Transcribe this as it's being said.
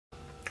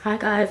Hi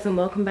guys, and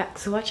welcome back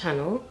to our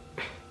channel.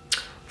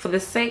 For the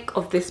sake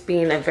of this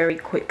being a very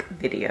quick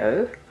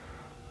video,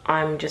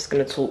 I'm just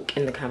going to talk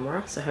in the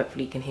camera, so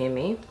hopefully you can hear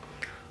me.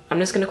 I'm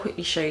just going to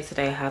quickly show you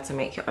today how to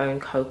make your own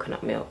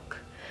coconut milk.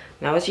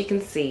 Now, as you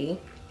can see,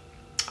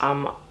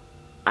 I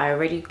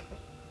already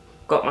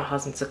got my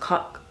husband to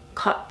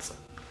cut,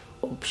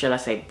 or shall I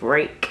say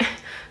break,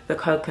 the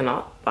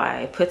coconut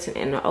by putting it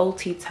in an old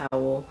tea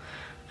towel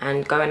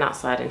and going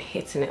outside and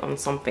hitting it on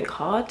something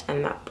hard,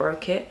 and that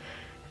broke it.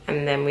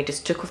 And then we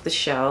just took off the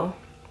shell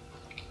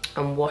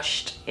and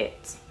washed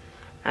it,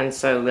 and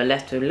so we're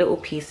left with little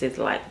pieces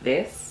like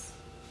this.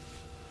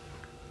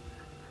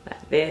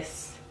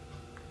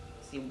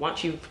 See,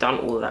 once you've done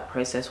all of that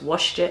process,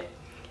 washed it,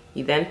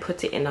 you then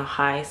put it in a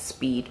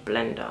high-speed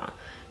blender.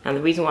 Now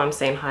the reason why I'm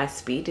saying high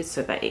speed is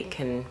so that it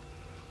can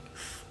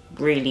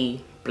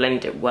really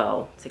blend it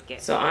well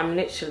together. So I'm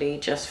literally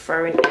just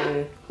throwing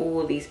in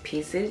all these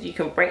pieces. You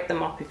can break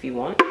them up if you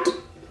want,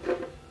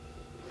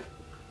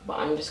 but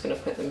I'm just going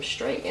to put them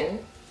straight in.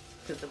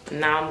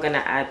 Now I'm going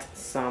to add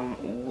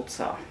some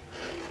water.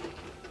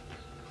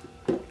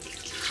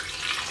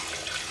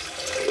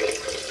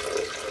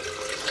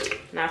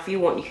 Now if you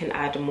want, you can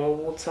add more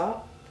water.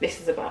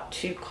 This is about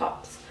 2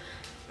 cups,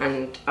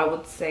 and I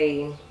would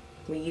say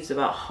we use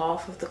about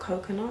half of the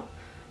coconut,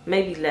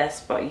 maybe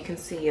less, but you can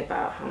see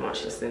about how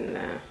much is in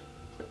there.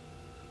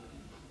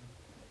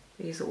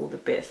 These are all the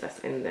bits that's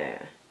in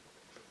there.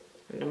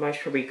 And the most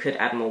probably could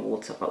add more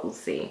water, but we'll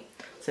see.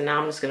 So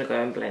now I'm just going to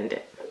go and blend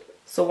it.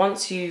 So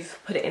once you've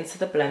put it into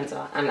the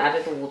blender and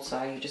added the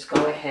water, you just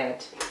go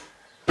ahead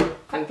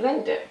and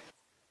blend it.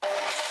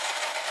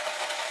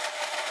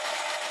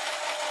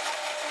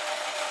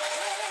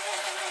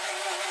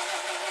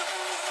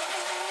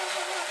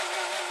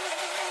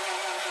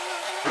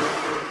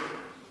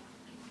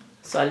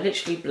 So I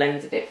literally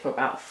blended it for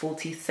about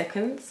 40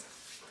 seconds.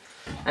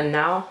 And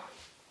now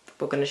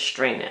we're going to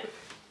strain it.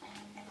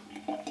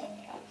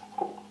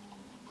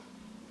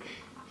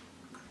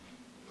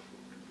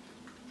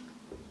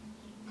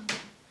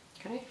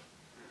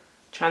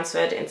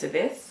 Transferred it into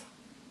this.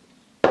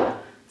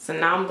 So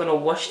now I'm going to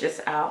wash this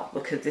out,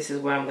 because this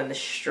is where I'm going to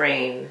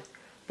strain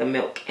the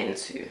milk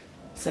into.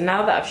 So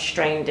now that I've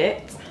strained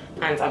it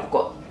and I've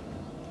got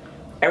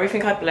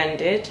everything I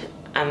blended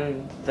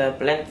and the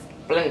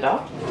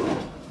blender,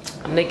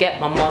 I'm going to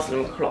get my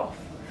muslin cloth.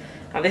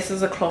 Now this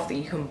is a cloth that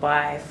you can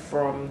buy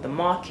from the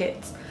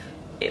market.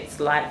 It's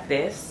like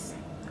this.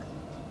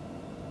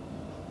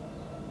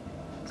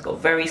 It's got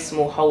very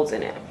small holes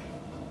in it.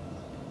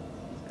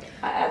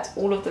 I add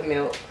all of the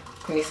milk.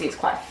 Can you see it's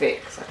quite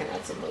thick, so I can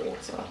add some more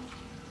water.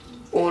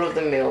 All of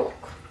the milk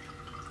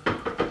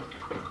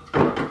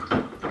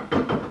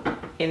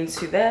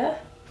into there,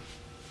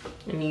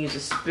 and use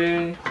a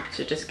spoon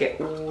to just get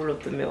all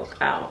of the milk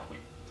out.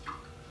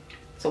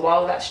 So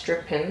while that's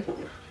dripping,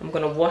 I'm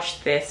going to wash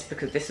this,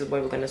 because this is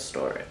where we're going to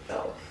store it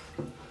though.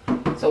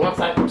 So once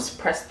I've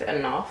pressed it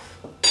enough,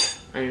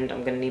 and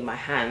I'm going to need my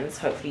hands,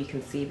 hopefully you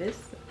can see this.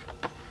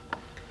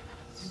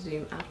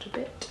 Zoom out a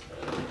bit.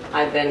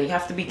 You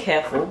have to be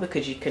careful,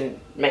 because you can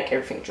make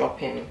everything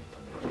drop in.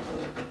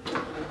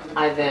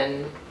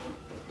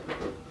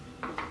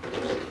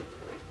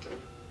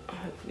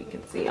 Hopefully you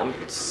can see, I'm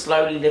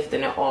slowly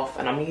lifting it off,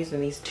 and I'm using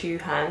these 2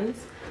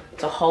 hands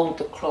to hold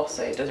the cloth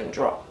so it doesn't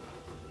drop.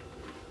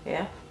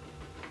 Yeah,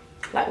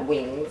 like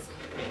wings.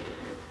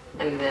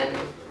 And then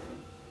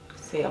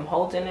see, I'm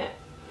holding it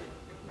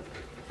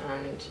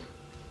and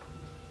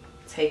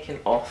taking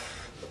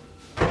off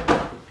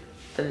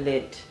the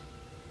lid.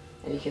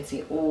 And you can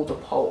see all the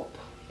pulp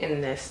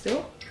in there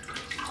still.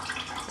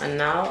 And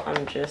now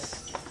I'm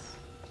just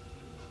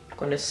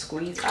going to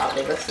squeeze out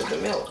the rest of the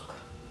milk.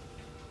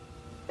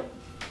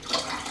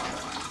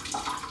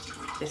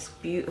 This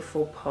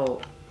beautiful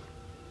pulp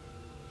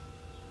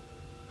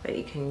that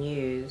you can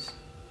use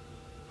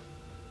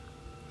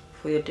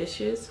for your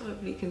dishes.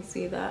 Hopefully you can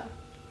see that.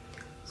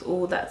 It's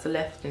all that's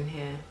left in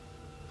here.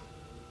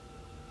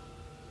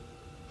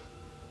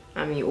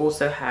 And you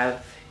also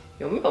have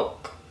your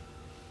milk.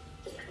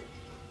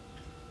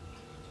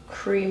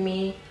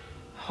 Creamy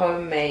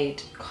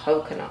homemade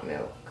coconut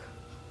milk.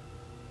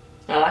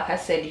 Now, like I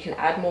said, you can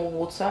add more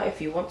water if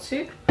you want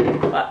to,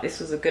 but this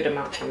was a good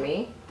amount for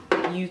me.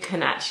 You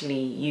can actually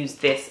use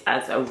this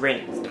as a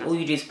rinse. All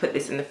you do is put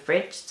this in the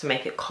fridge to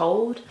make it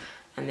cold,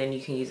 and then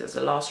you can use it as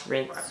a last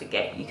rinse to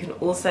get. You can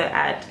also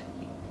add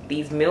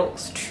these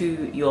milks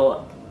to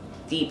your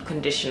deep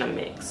conditioner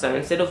mix. So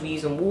instead of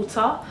using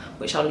water,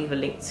 which I'll leave a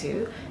link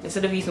to,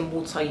 instead of using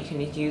water, you can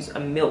use a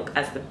milk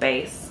as the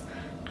base,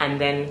 and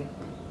then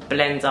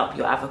blend up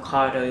your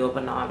avocado, your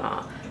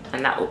banana,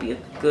 and that will be a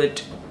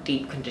good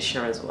deep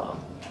conditioner as well.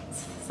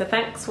 So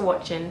thanks for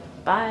watching.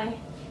 Bye.